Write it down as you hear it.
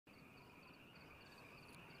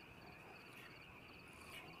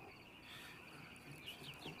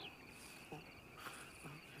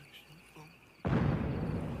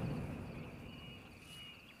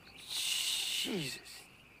Jesus.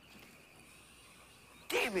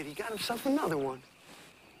 Damn it, he got himself another one.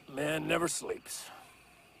 Man never sleeps.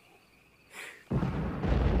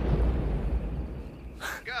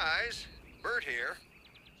 Guys, Burt here.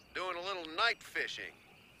 Doing a little night fishing.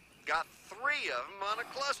 Got 3 of them on a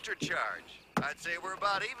cluster charge. I'd say we're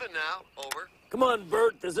about even now. Over. Come on,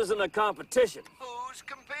 Burt, this isn't a competition. Who's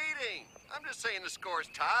competing? I'm just saying the score's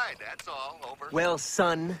tied, that's all. Over. Well,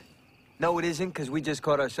 son, no it isn't, because we just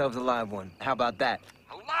caught ourselves a live one. How about that?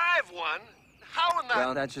 A live one? How in that...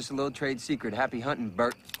 Well, that's just a little trade secret. Happy hunting,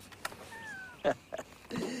 Burt.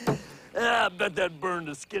 I bet that burned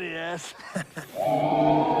a skinny ass.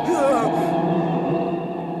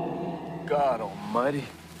 God almighty.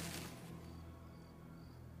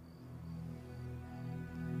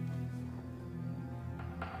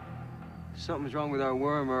 Something's wrong with our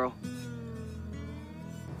worm, Earl.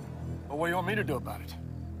 Well, what do you want me to do about it?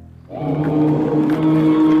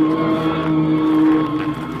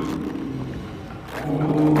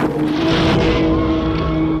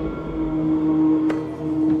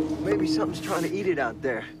 Maybe something's trying to eat it out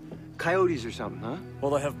there. Coyotes or something, huh?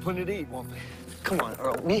 Well, they have plenty to eat, won't they? Come on,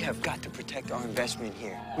 Earl. We have got to protect our investment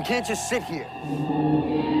here. We can't just sit here.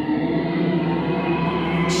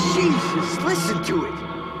 Jesus, listen to it.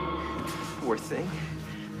 Poor thing.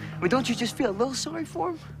 I mean, don't you just feel a little sorry for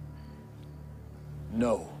him?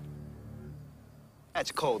 No.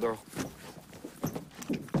 That's cold, Earl.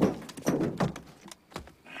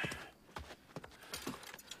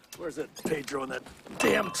 Where's that Pedro in that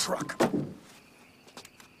damn truck?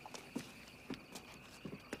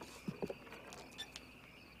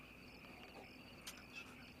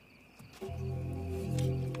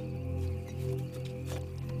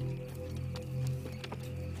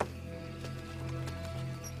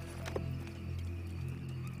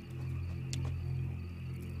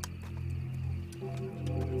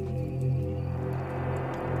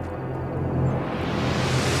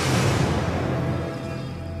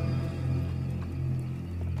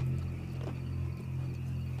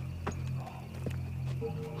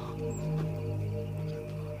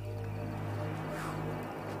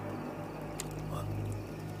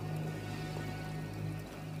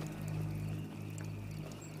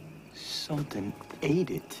 Something ate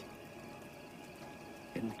it.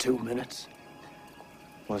 In 2 minutes?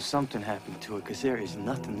 Well, something happened to it, because there is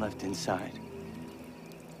nothing left inside.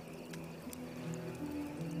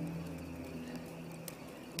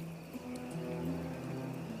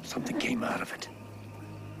 Something came out of it.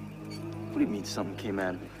 What do you mean something came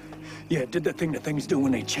out of it? Yeah, it did that thing that things do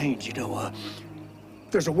when they change, you know,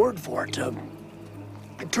 there's a word for it,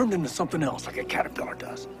 it turned into something else, like a caterpillar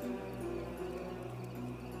does.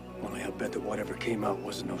 Only I bet that whatever came out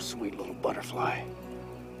wasn't no sweet little butterfly.